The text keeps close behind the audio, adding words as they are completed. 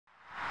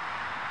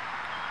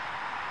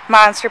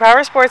Monster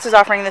Powersports is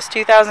offering this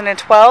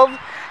 2012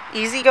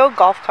 E-Z-GO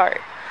golf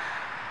cart.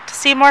 To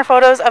see more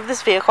photos of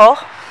this vehicle,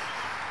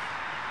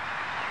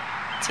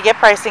 to get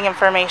pricing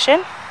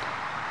information,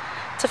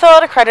 to fill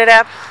out a credit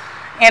app,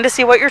 and to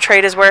see what your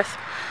trade is worth,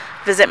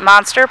 visit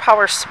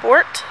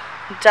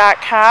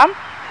monsterpowersport.com.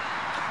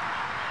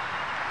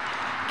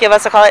 Give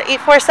us a call at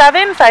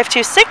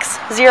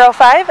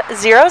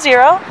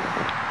 847-526-0500.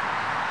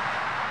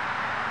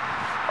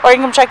 Or you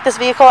can come check this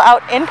vehicle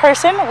out in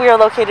person. We are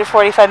located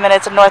 45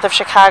 minutes north of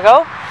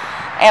Chicago,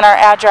 and our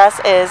address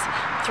is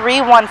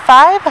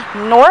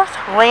 315 North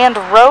Rand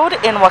Road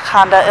in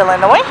Wauconda,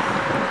 Illinois.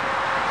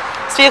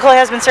 This vehicle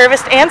has been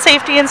serviced and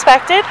safety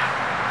inspected.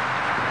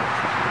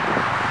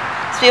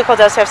 This vehicle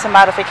does have some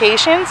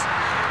modifications.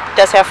 It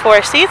does have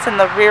 4 seats, and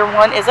the rear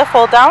one is a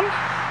fold down.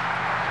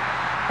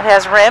 It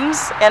has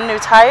rims and new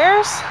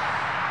tires.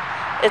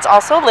 It's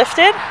also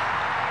lifted.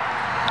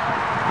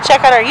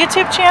 Check out our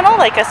YouTube channel,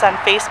 like us on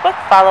Facebook,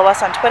 follow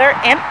us on Twitter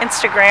and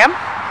Instagram.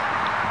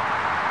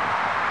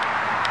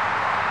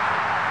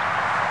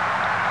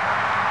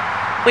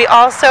 We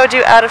also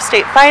do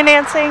out-of-state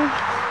financing,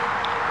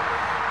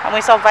 and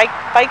we sell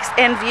bikes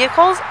and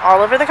vehicles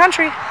all over the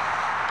country.